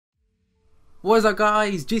What is up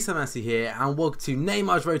guys, Messi here and welcome to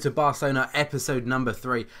Neymar's Road to Barcelona episode number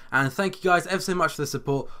 3, and thank you guys ever so much for the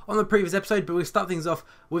support on the previous episode. But we'll start things off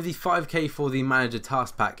with the 5k for the manager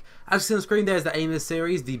task pack. As you see on the screen, there's the aim of the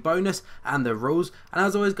series, the bonus and the rules. And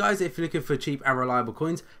as always guys, if you're looking for cheap and reliable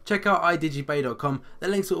coins, check out idigibay.com. the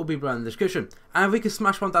links will all be below in the description. And if we could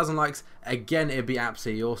smash 1,000 likes again, it'd be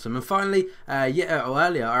absolutely awesome. And finally,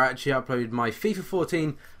 earlier I actually uploaded my FIFA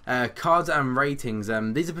 14 cards and ratings.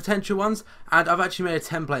 These are potential ones, and I've actually made a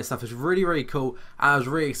template and stuff. It's really cool, and I was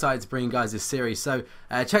really excited to bring you guys this series, so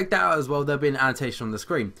check that out as well. There'll be an annotation on the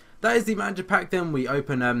screen. That is the manager pack. Then we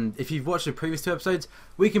open, if you've watched the previous 2 episodes,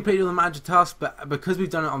 we completed all the manager tasks, but because we've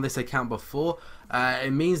done it on this account before,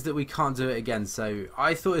 it means that we can't do it again. So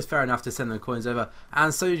I thought it's fair enough to send the coins over,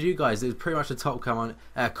 and so did you guys. It was pretty much the top comment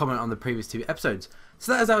on the previous 2 episodes.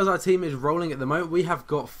 So that is how our team is rolling at the moment. We have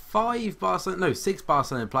got 6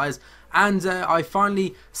 Barcelona players, and I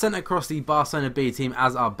finally sent across the Barcelona B team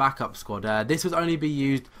as our backup squad. This would only be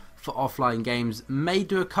used for offline games. May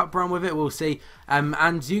do a cup run with it, we'll see.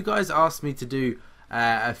 And you guys asked me to do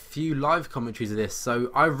a few live commentaries of this, so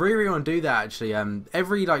I really want to do that actually.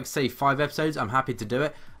 Every say 5 episodes, I'm happy to do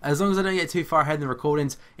it. As long as I don't get too far ahead in the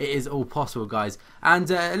recordings, it is all possible, guys. And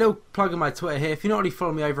a little plug on my Twitter here. If you're not already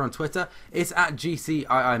following me over on Twitter, it's at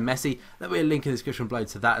GCIIMessi. There'll be a link in the description below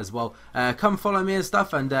to that as well. Come follow me and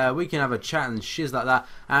stuff, and we can have a chat and shiz like that.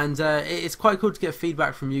 And it's quite cool to get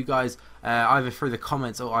feedback from you guys, either through the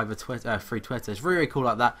comments or either through Twitter. It's really cool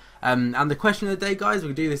like that. And the question of the day, guys,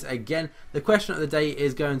 we'll do this again. The question of the day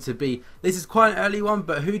is going to be, this is quite an early one,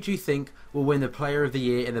 but who do you think will win the Player of the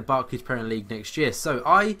Year in the Barclays Premier League next year? So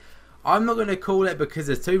I'm not going to call it because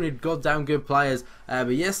there's too many goddamn good players.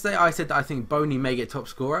 But yesterday I said that I think Boney may get top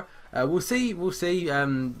scorer. We'll see.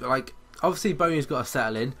 Obviously Boney's got to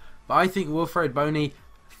settle in, but I think Wilfred Boney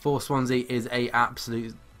for Swansea is a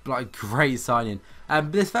absolute great signing.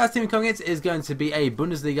 This first team coming in is going to be a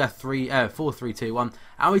Bundesliga 4-3-2-1,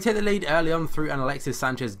 and we take the lead early on through an Alexis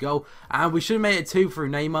Sanchez goal, and we should have made it 2 through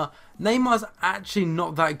Neymar. Neymar's actually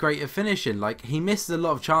not that great at finishing. He misses a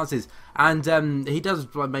lot of chances, and he does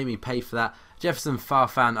make me pay for that. Jefferson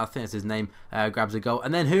Farfan, I think that's his name, grabs a goal,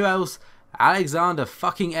 and then who else? Alexander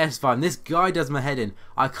fucking Esvan. This guy does my head in.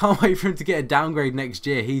 I can't wait for him to get a downgrade next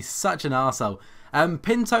year. He's such an arsehole.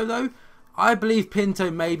 Pinto though, I believe Pinto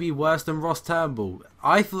may be worse than Ross Turnbull.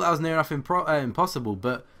 I thought that was near enough impossible,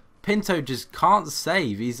 but Pinto just can't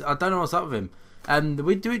save. I don't know what's up with him.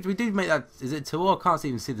 We do make that. Is it 2-2? I can't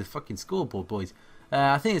even see the fucking scoreboard, boys.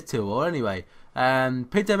 I think it's 2-2 anyway.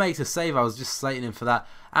 Pinto makes a save. I was just slating him for that,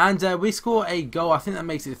 and we score a goal. I think that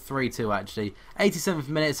makes it 3-2 actually. 87th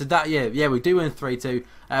minute. So that yeah, we do win 3-2.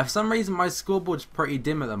 For some reason my scoreboard's pretty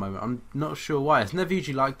dim at the moment. I'm not sure why. It's never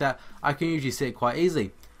usually like that. I can usually see it quite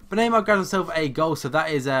easily. But Neymar grabs himself a goal, so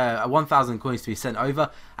that is 1,000 coins to be sent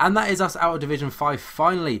over, and that is us out of Division 5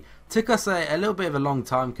 finally. Took us a little bit of a long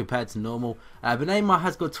time compared to normal, but Neymar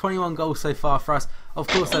has got 21 goals so far for us. Of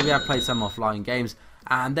course, we have played some offline games,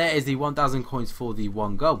 and there is the 1,000 coins for the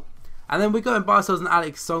 1 goal. And then we go and buy ourselves an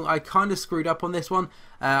Alex Song. I kind of screwed up on this one.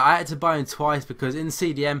 I had to buy him twice because in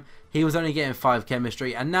CDM he was only getting 5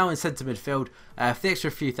 chemistry, and now in centre midfield, for the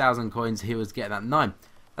extra few thousand coins, he was getting that 9.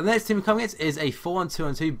 And the next team coming in is a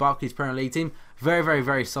 4-1-2-2 Barclays Premier League team.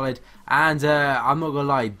 Very solid. And I'm not going to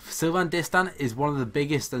lie, Sylvain Distin is one of the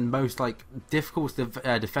biggest and most difficult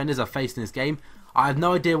defenders I've faced in this game. I have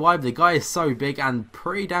no idea why, but the guy is so big and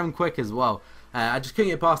pretty damn quick as well. I just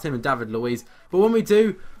couldn't get past him and David Luiz. But when we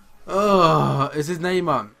do, it's his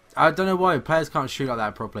Neymar. I don't know why players can't shoot like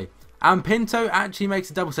that properly. And Pinto actually makes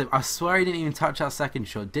a double save. I swear he didn't even touch that second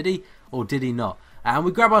shot. Did he? Or did he not? And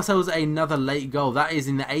we grab ourselves another late goal. That is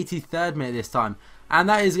in the 83rd minute this time. And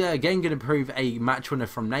that is again going to prove a match winner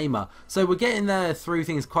from Neymar. So we're getting through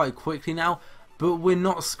things quite quickly now. But we're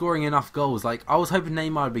not scoring enough goals. I was hoping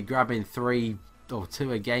Neymar would be grabbing 3 or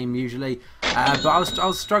 2 a game usually. But I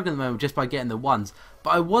was struggling at the moment just by getting the ones.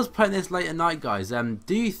 But I was playing this late at night, guys.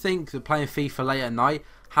 Do you think that playing FIFA late at night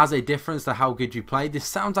has a difference to how good you play? This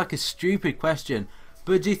sounds like a stupid question,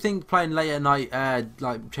 but do you think playing late at night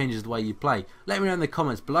changes the way you play? Let me know in the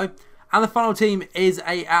comments below. And the final team is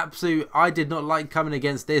a absolute. I did not like coming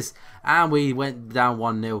against this, and we went down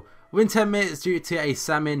 1-0 within 10 minutes due to a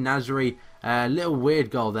Samin Nasri little weird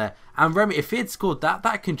goal there. And Remy, if he had scored that,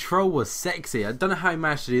 that control was sexy. I don't know how he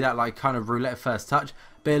managed to do that, kind of roulette first touch,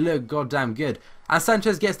 but it looked goddamn good. And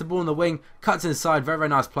Sanchez gets the ball on the wing, cuts inside, very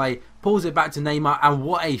nice play, pulls it back to Neymar, and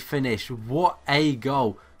what a finish, what a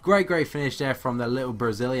goal. Great finish there from the little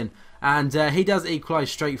Brazilian. And he does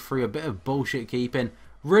equalise straight through, a bit of bullshit keeping.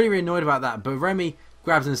 Really annoyed about that. But Remy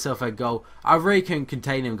grabs himself a goal. I really couldn't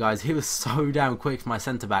contain him, guys. He was so damn quick for my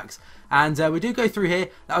centre-backs. And we do go through here.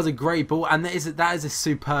 That was a great ball, and that is a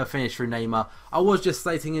superb finish from Neymar. I was just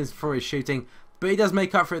slating him for his shooting, but he does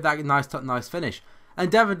make up for it, that nice finish. And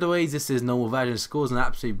David Luiz, this is normal version, scores an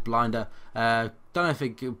absolute blinder. Don't know if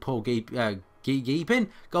it poor goalkeeping,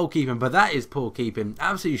 but that is poor keeping.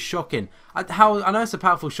 Absolutely shocking. I know it's a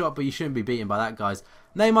powerful shot, but you shouldn't be beaten by that, guys.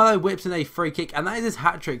 Neymar though whips in a free kick, and that is his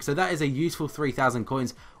hat trick. So that is a useful 3,000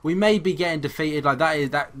 coins. We may be getting defeated. Like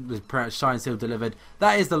that was pretty much signed, sealed, delivered.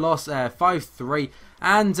 That is the loss, 5-3.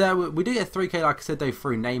 And we do get 3k, like I said, though,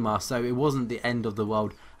 through Neymar, so it wasn't the end of the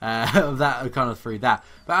world of that, kind of through that.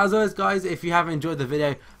 But as always, guys, if you have enjoyed the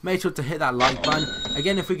video, make sure to hit that like button.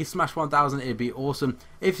 Again, if we could smash 1,000, it'd be awesome.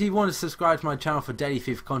 If you want to subscribe to my channel for daily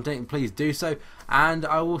FIFA content, please do so. And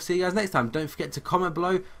I will see you guys next time. Don't forget to comment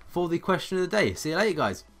below for the question of the day. See you later,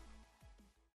 guys.